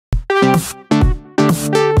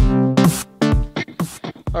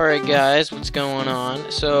Alright guys, what's going on?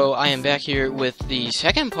 So I am back here with the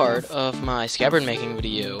second part of my scabbard making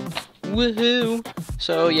video. Woohoo!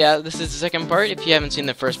 So yeah, this is the second part. If you haven't seen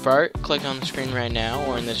the first part, click on the screen right now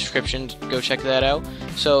or in the description, go check that out.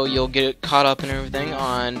 So you'll get caught up in everything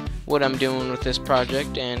on what I'm doing with this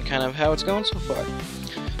project and kind of how it's going so far.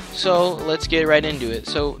 So let's get right into it.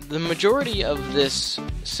 So the majority of this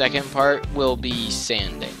second part will be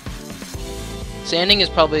sanding. Sanding is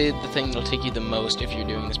probably the thing that'll take you the most if you're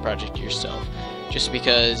doing this project yourself, just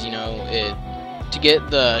because, you know, to get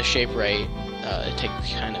the shape right, it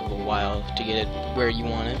takes kind of a while to get it where you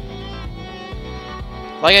want it.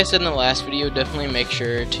 Like I said in the last video, definitely make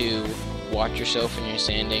sure to watch yourself when you're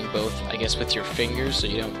sanding, both, I guess, with your fingers so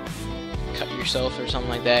you don't cut yourself or something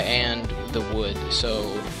like that, and the wood. So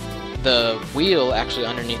the wheel actually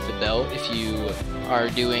underneath the belt, if you are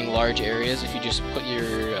doing large areas, if you just put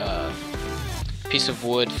your piece of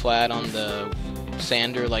wood flat on the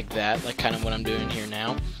sander like that, like kind of what I'm doing here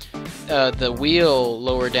now, the wheel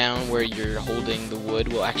lower down where you're holding the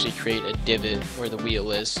wood will actually create a divot where the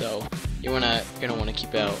wheel is, so you're gonna want to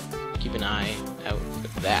keep an eye out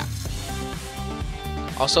for that.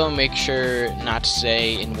 Also, make sure not to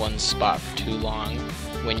stay in one spot for too long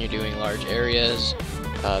when you're doing large areas.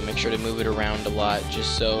 Make sure to move it around a lot,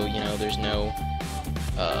 just so you know there's no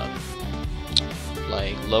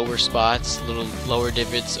like lower spots, little lower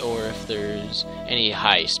divots, or if there's any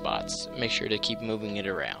high spots, make sure to keep moving it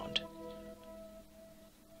around.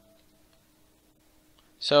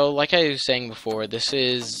 So like I was saying before, this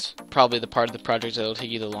is probably the part of the project that will take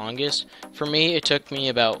you the longest. For me, it took me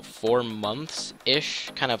about 4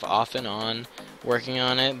 months-ish, kind of off and on, working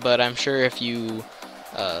on it, but I'm sure if you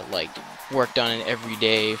like worked on it every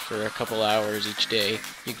day for a couple hours each day,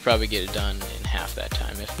 you could probably get it done in half that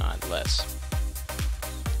time, if not less.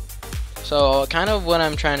 So kind of what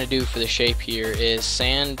I'm trying to do for the shape here is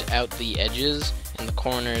sand out the edges and the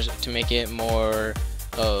corners to make it more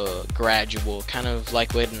gradual, kind of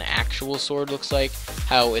like what an actual sword looks like,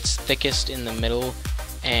 how it's thickest in the middle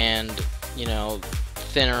and, you know,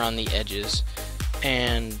 thinner on the edges.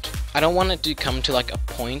 And I don't want it to come to like a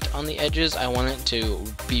point on the edges, I want it to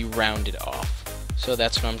be rounded off. So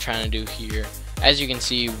that's what I'm trying to do here. As you can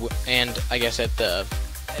see, and I guess at the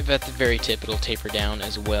very tip it'll taper down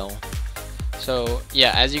as well. So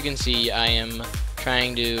yeah, as you can see, I am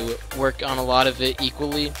trying to work on a lot of it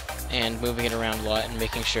equally and moving it around a lot and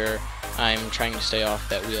making sure I'm trying to stay off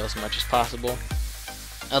that wheel as much as possible,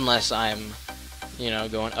 unless I'm, you know,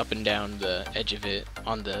 going up and down the edge of it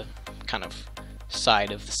on the kind of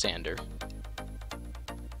side of the sander.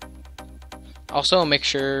 Also, make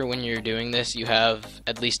sure when you're doing this you have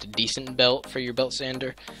at least a decent belt for your belt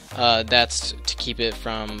sander. That's to keep it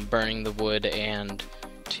from burning the wood and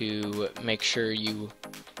to make sure you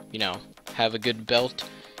know, have a good belt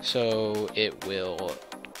so it will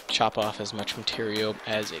chop off as much material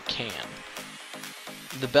as it can.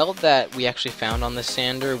 The belt that we actually found on the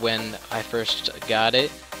sander when I first got it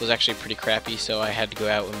was actually pretty crappy, so I had to go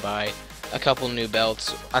out and buy a couple new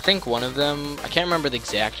belts. I think one of them, I can't remember the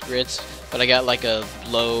exact grits, but I got like a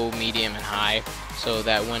low, medium, and high, so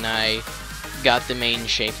that when I got the main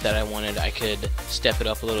shape that I wanted, I could step it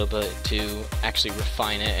up a little bit to actually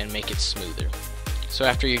refine it and make it smoother. So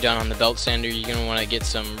after you're done on the belt sander, you're going to want to get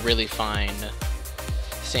some really fine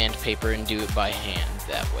sandpaper and do it by hand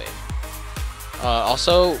that way.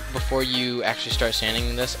 Also, before you actually start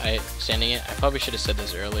sanding it, I probably should have said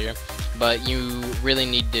this earlier, but you really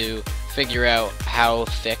need to figure out how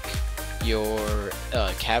thick your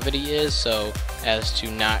cavity is, so as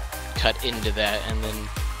to not cut into that and then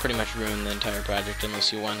pretty much ruin the entire project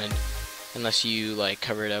unless you like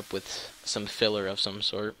cover it up with some filler of some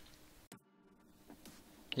sort.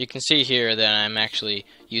 You can see here that I'm actually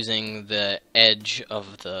using the edge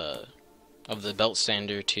of the belt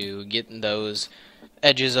sander to get those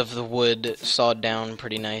edges of the wood sawed down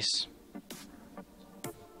pretty nice.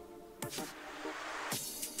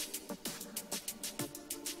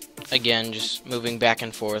 Again, just moving back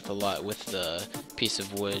and forth a lot with the piece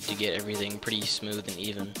of wood to get everything pretty smooth and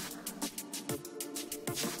even.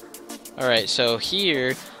 Alright, so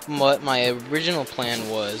here, what my original plan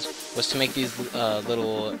was to make these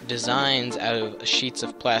little designs out of sheets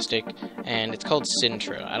of plastic, and it's called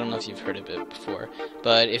Sintra. I don't know if you've heard of it before,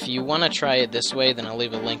 but if you want to try it this way, then I'll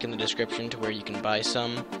leave a link in the description to where you can buy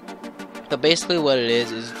some. But basically what it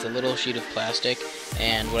is it's a little sheet of plastic,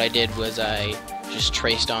 and what I did was I just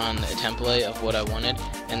traced on a template of what I wanted,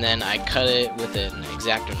 and then I cut it with an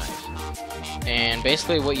X-Acto knife. And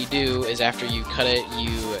basically what you do is after you cut it,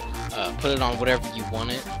 you put it on whatever you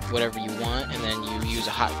want, and then you use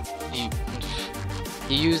a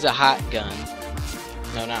hot gun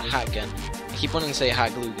No, not hot gun. I keep wanting to say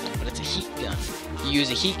hot glue gun, but it's a heat gun. You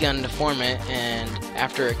use a heat gun to form it, and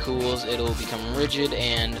after it cools, it'll become rigid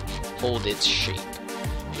and hold its shape.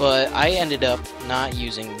 But I ended up not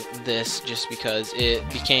using this just because it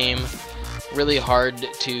became really hard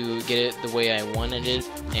to get it the way I wanted it,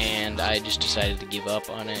 and I just decided to give up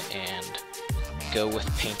on it and go with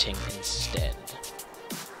painting instead.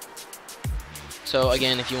 So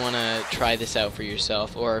again, if you want to try this out for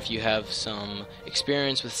yourself, or if you have some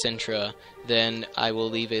experience with Sintra, then I will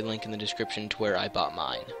leave a link in the description to where I bought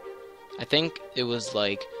mine. I think it was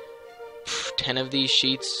like 10 of these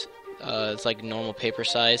sheets. It's like normal paper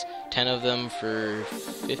size. 10 of them for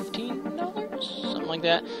 $15, something like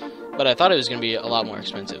that. But I thought it was going to be a lot more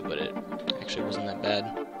expensive, but it actually wasn't that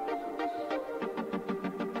bad.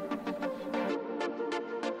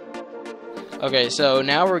 Okay, so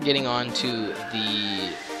now we're getting on to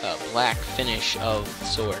the black finish of the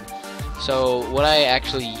sword. So what I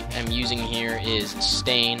actually am using here is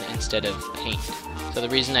stain instead of paint. So the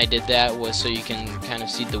reason I did that was so you can kind of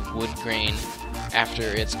see the wood grain after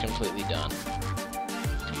it's completely done.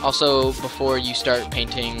 Also, before you start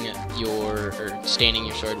painting or staining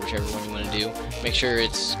your sword, whichever one you want to do, make sure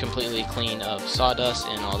it's completely clean of sawdust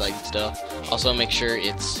and all that good stuff. Also make sure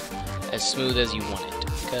it's as smooth as you want it,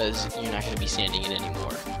 because you're not going to be sanding it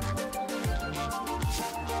anymore.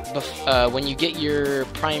 When you get your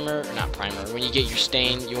when you get your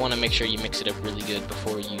stain, you want to make sure you mix it up really good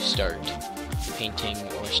before you start painting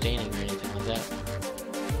or staining or anything like that.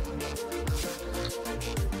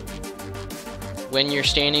 When you're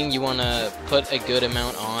staining, you want to put a good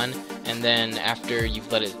amount on, and then after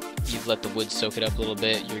you've let the wood soak it up a little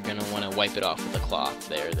bit, you're going to want to wipe it off with a cloth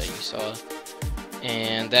there that you saw.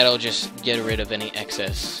 And that'll just get rid of any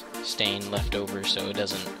excess stain left over so it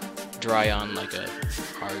doesn't dry on like a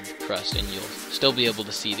hard crust, and you'll still be able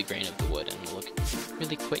to see the grain of the wood and it'll look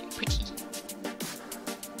really quite pretty.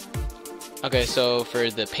 Okay, so for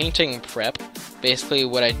the painting prep, basically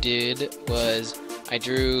what I did was I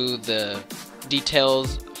drew the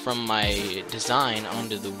details from my design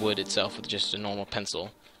onto the wood itself with just a normal pencil.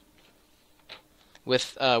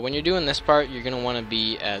 With when you're doing this part, you're going to want to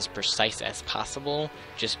be as precise as possible,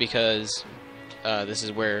 just because this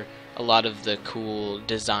is where a lot of the cool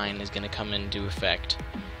design is going to come into effect.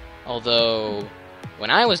 Although, when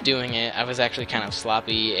I was doing it, I was actually kind of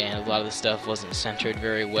sloppy, and a lot of the stuff wasn't centered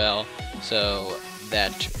very well, so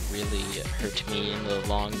that really hurt me in the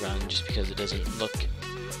long run, just because it doesn't look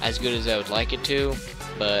as good as I would like it to.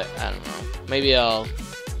 But, I don't know, maybe I'll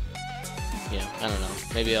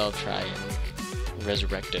try and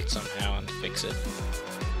resurrect it somehow and fix it.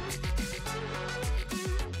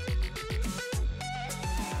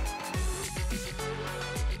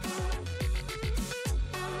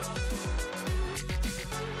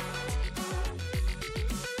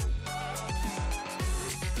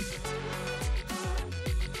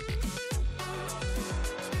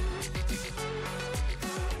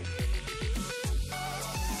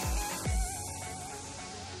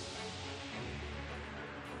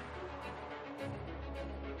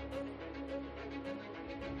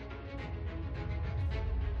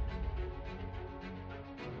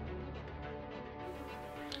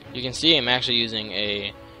 You can see I'm actually using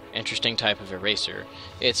a interesting type of eraser.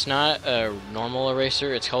 It's not a normal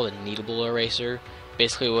eraser, it's called a kneadable eraser.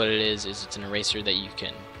 Basically what it is it's an eraser that you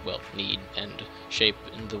can, well, knead and shape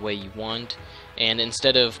in the way you want. And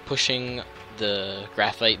instead of pushing the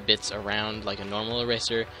graphite bits around like a normal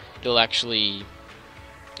eraser, it'll actually,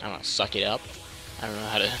 I don't know, suck it up. I don't know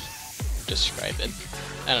how to describe it.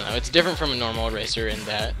 I don't know, it's different from a normal eraser in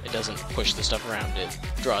that it doesn't push the stuff around, it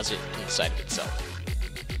draws it inside of itself.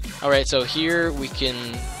 Alright, so here we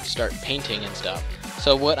can start painting and stuff.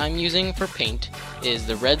 So what I'm using for paint is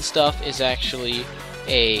the red stuff is actually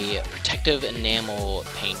a protective enamel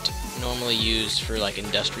paint, normally used for like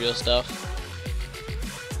industrial stuff.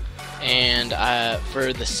 And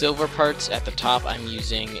for the silver parts at the top, I'm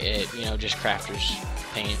using it, just crafter's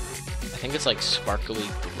paint. I think it's like sparkly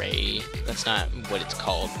gray. That's not what it's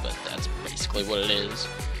called, but that's basically what it is.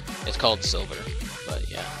 It's called silver, but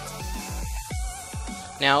yeah.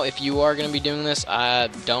 Now, if you are going to be doing this, I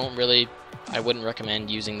wouldn't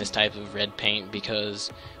recommend using this type of red paint,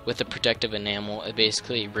 because with the protective enamel, it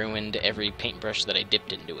basically ruined every paintbrush that I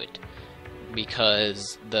dipped into it.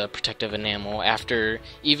 Because the protective enamel,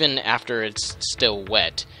 even after it's still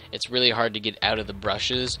wet, it's really hard to get out of the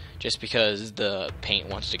brushes, just because the paint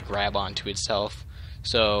wants to grab onto itself.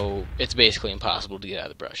 So it's basically impossible to get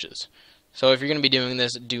out of the brushes. So if you're going to be doing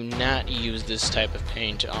this, do not use this type of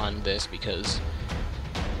paint on this, because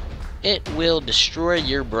it will destroy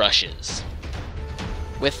your brushes.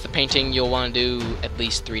 with the painting, you'll want to do at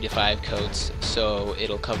least 3 to 5 coats, so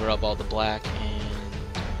it'll cover up all the black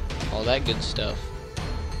and all that good stuff.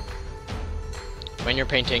 When you're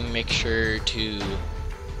painting, make sure to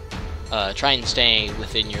try and stay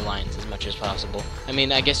within your lines as much as possible. I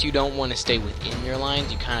mean, I guess you don't want to stay within your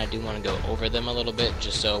lines, you kind of do want to go over them a little bit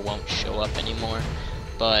just so it won't show up anymore,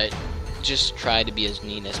 but just try to be as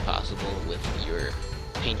neat as possible with your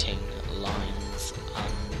painting lines.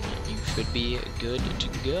 You should be good to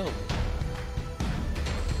go.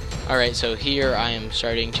 Alright, so here I am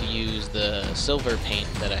starting to use the silver paint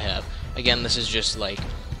that I have. Again, this is just like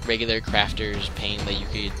regular crafter's paint that you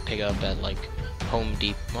could pick up at like Home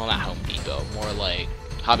Depot, well, not Home Depot, more like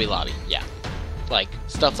Hobby Lobby, yeah. Like,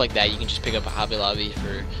 stuff like that, you can just pick up a Hobby Lobby for,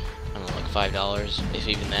 I don't know, like $5, if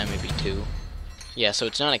even that, maybe $2. Yeah, so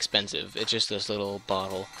it's not expensive, it's just this little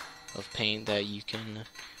bottle of paint that you can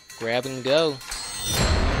grab and go.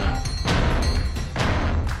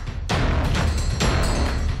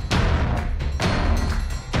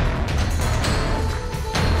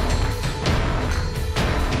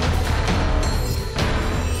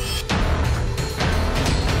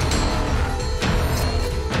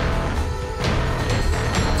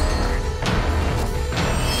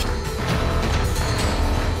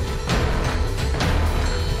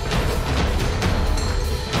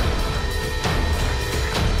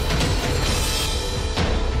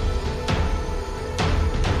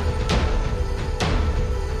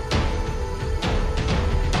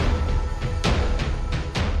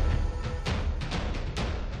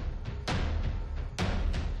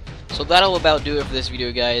 So that'll about do it for this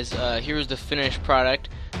video, guys. Here's the finished product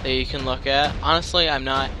that you can look at. Honestly, I'm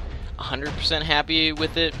not 100% happy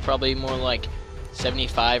with it. Probably more like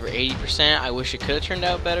 75 or 80%. I wish it could have turned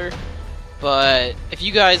out better. But if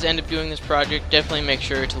you guys end up doing this project, definitely make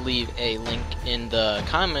sure to leave a link in the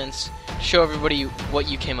comments to show everybody what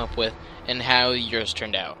you came up with and how yours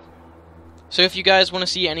turned out. So if you guys want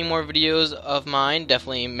to see any more videos of mine,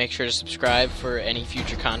 definitely make sure to subscribe for any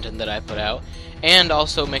future content that I put out. And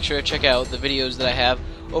also make sure to check out the videos that I have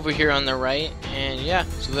over here on the right. And yeah,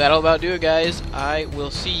 so that'll about do it, guys. I will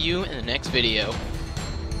see you in the next video.